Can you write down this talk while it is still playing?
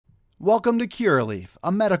Welcome to Curaleaf,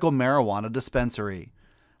 a medical marijuana dispensary.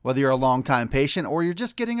 Whether you're a longtime patient or you're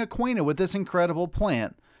just getting acquainted with this incredible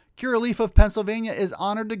plant, Curaleaf of Pennsylvania is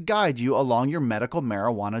honored to guide you along your medical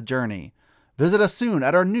marijuana journey. Visit us soon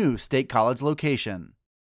at our new State College location.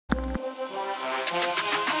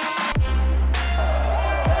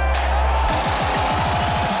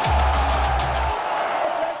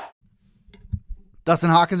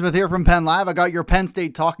 Dustin Hawkinsmith here from Penn Live. I got your Penn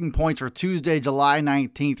State talking points for Tuesday, July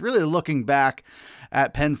 19th. Really looking back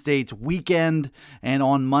at Penn State's weekend, and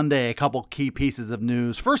on Monday, a couple key pieces of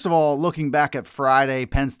news. First of all, looking back at Friday,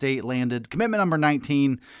 Penn State landed commitment number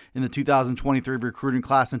 19 in the 2023 recruiting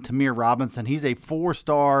class in Tamir Robinson. He's a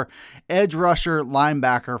four-star edge rusher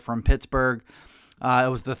linebacker from Pittsburgh.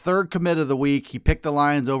 It was the third commit of the week. He picked the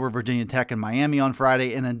Lions over Virginia Tech and Miami on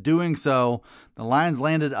Friday, and in doing so, the Lions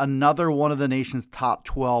landed another one of the nation's top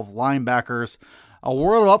 12 linebackers. A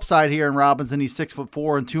world of upside here in Robinson. He's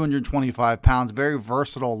 6'4" and 225 pounds. Very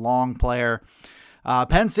versatile, long player.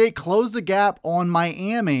 Penn State closed the gap on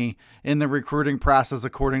Miami in the recruiting process,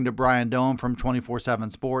 according to Brian Dohm from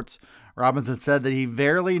 24/7 Sports. Robinson said that he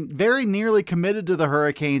very nearly committed to the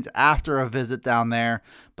Hurricanes after a visit down there,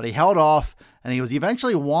 but he held off, and he was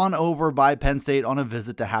eventually won over by Penn State on a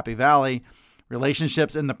visit to Happy Valley.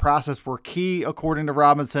 Relationships in the process were key, according to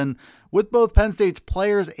Robinson, with both Penn State's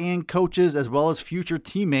players and coaches, as well as future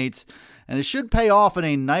teammates, and it should pay off in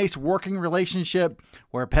a nice working relationship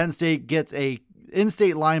where Penn State gets a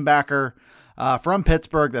in-state linebacker from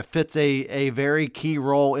Pittsburgh that fits a very key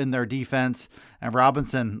role in their defense, and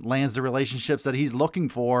Robinson lands the relationships that he's looking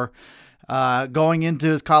for going into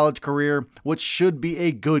his college career, which should be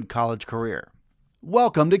a good college career.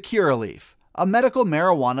 Welcome to Curaleaf, a medical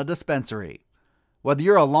marijuana dispensary. Whether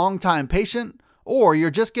you're a longtime patient or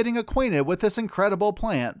you're just getting acquainted with this incredible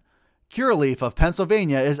plant, Curaleaf of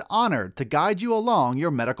Pennsylvania is honored to guide you along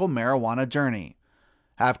your medical marijuana journey.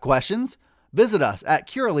 Have questions? Visit us at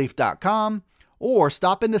Curaleaf.com or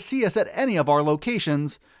stop in to see us at any of our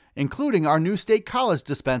locations, including our new State College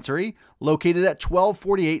dispensary located at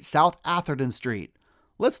 1248 South Atherton Street.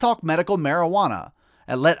 Let's talk medical marijuana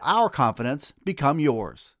and let our confidence become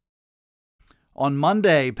yours. On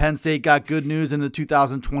Monday, Penn State got good news in the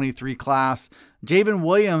 2023 class. Javen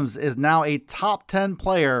Williams is now a top 10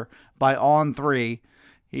 player by On3.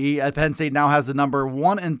 He at Penn State now has the number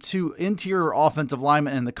 1 and 2 interior offensive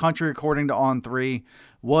linemen in the country, according to On3.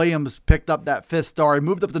 Williams picked up that 5th star. He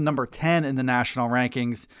moved up to number 10 in the national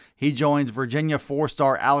rankings. He joins Virginia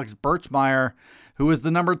 4-star Alex Birchmeier, who is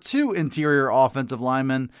the number 2 interior offensive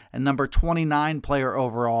lineman and number 29 player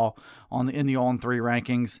overall in the On3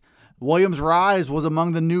 rankings. Williams' rise was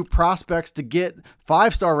among the new prospects to get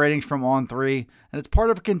 5-star ratings from On3, and it's part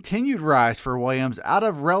of a continued rise for Williams out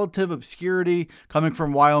of relative obscurity coming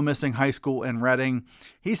from Wyomissing High School in Reading.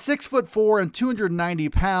 He's 6'4" and 290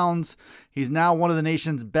 pounds. He's now one of the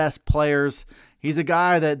nation's best players. He's a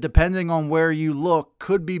guy that, depending on where you look,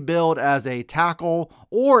 could be billed as a tackle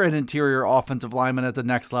or an interior offensive lineman at the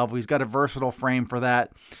next level. He's got a versatile frame for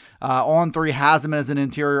that. On3 has him as an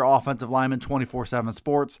interior offensive lineman. 24/7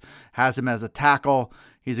 Sports has him as a tackle.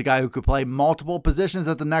 He's a guy who could play multiple positions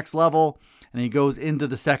at the next level, and he goes into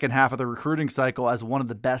the second half of the recruiting cycle as one of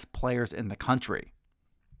the best players in the country.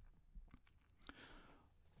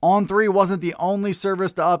 On3 wasn't the only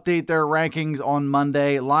service to update their rankings on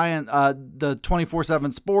Monday. The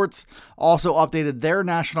 24/7 Sports also updated their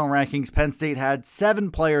national rankings. Penn State had 7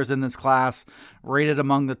 players in this class rated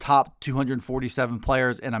among the top 247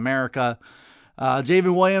 players in America.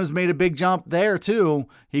 Javen Williams made a big jump there too.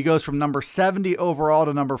 He goes from number 70 overall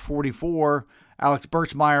to number 44. Alex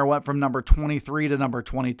Birchmeier went from number 23 to number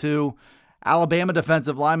 22. Alabama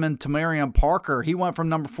defensive lineman Tamarian Parker, he went from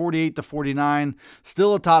number 48 to 49.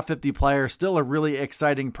 Still a top 50 player, still a really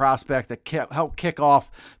exciting prospect that helped kick off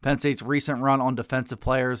Penn State's recent run on defensive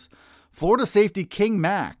players. Florida safety King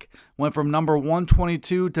Mack went from number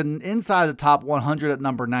 122 to inside the top 100 at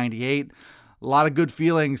number 98. A lot of good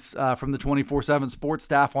feelings from the 24/7 Sports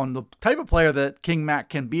staff on the type of player that King Mack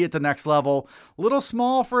can be at the next level. A little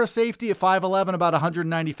small for a safety at 5'11", about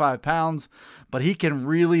 195 pounds, but he can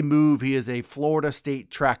really move. He is a Florida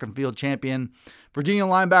State track and field champion. Virginia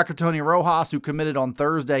linebacker Tony Rojas, who committed on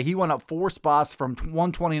Thursday, he went up 4 spots from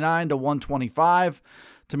 129 to 125.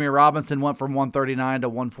 Tamir Robinson went from 139 to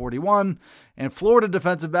 141. And Florida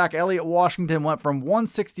defensive back Elliott Washington went from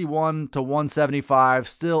 161 to 175.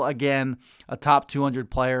 Still, again, a top 200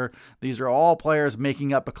 player. These are all players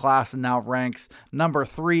making up a class and now ranks number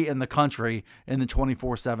 3 in the country in the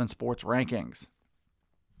 24/7 Sports rankings.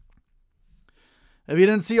 If you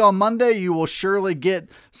didn't see on Monday, you will surely get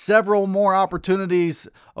several more opportunities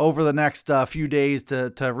over the next few days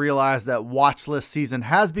to realize that watch list season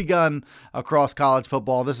has begun across college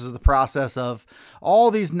football. This is the process of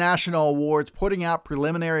all these national awards, putting out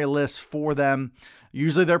preliminary lists for them.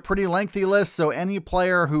 Usually they're pretty lengthy lists, so any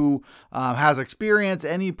player who has experience,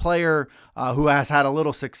 any player who has had a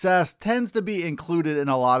little success tends to be included in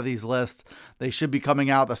a lot of these lists. They should be coming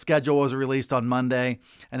out. The schedule was released on Monday,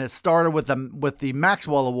 and it started with the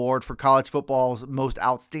Maxwell Award for college football's most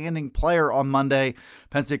outstanding player on Monday.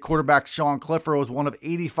 Penn State quarterback Sean Clifford was one of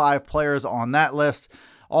 85 players on that list.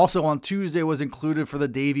 Also on Tuesday was included for the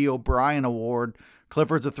Davey O'Brien Award.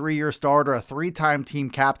 Clifford's a 3-year starter, a 3-time team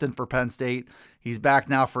captain for Penn State. He's back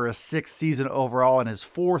now for his 6th season overall and his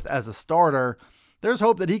 4th as a starter. There's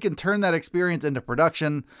hope that he can turn that experience into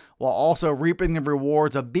production while also reaping the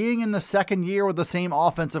rewards of being in the 2nd year with the same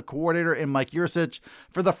offensive coordinator in Mike Yurcich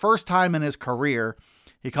for the first time in his career.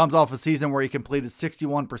 He comes off a season where he completed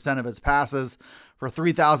 61% of his passes for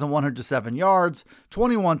 3,107 yards,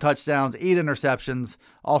 21 touchdowns, 8 interceptions,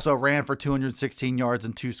 also ran for 216 yards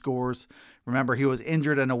and 2 scores. Remember, he was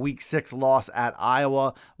injured in a Week 6 loss at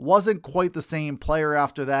Iowa. Wasn't quite the same player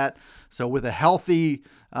after that. So with a healthy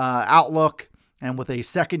outlook and with a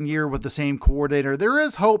 2nd year with the same coordinator, there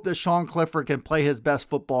is hope that Sean Clifford can play his best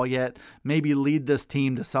football yet, maybe lead this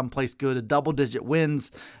team to someplace good, a double-digit wins,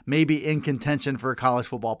 maybe in contention for a college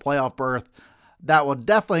football playoff berth. That would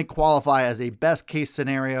definitely qualify as a best-case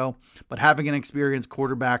scenario, but having an experienced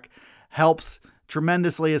quarterback helps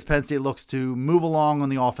tremendously as Penn State looks to move along on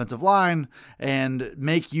the offensive line and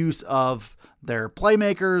make use of their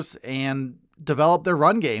playmakers and develop their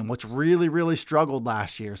run game, which really struggled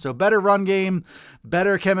last year. So better run game,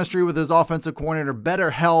 better chemistry with his offensive coordinator,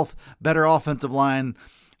 better health, better offensive line.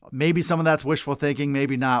 Maybe some of that's wishful thinking,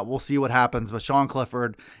 maybe not. We'll see what happens. But Sean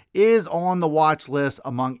Clifford is on the watch list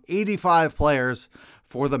among 85 players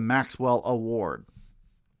for the Maxwell Award.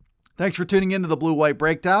 Thanks for tuning into the Blue White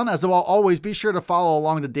Breakdown. As always, be sure to follow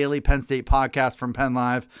along the daily Penn State podcast from Penn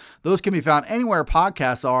Live. Those can be found anywhere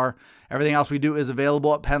podcasts are. Everything else we do is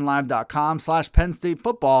available at PennLive.com/Penn State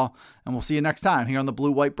Football. And we'll see you next time here on the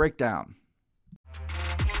Blue White Breakdown.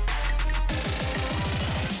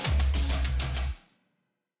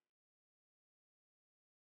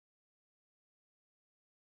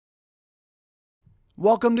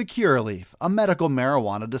 Welcome to Curaleaf, a medical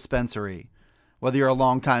marijuana dispensary. Whether you're a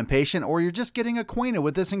longtime patient or you're just getting acquainted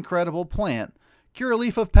with this incredible plant,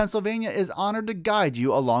 Curaleaf of Pennsylvania is honored to guide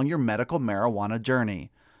you along your medical marijuana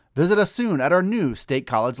journey. Visit us soon at our new State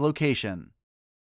College location.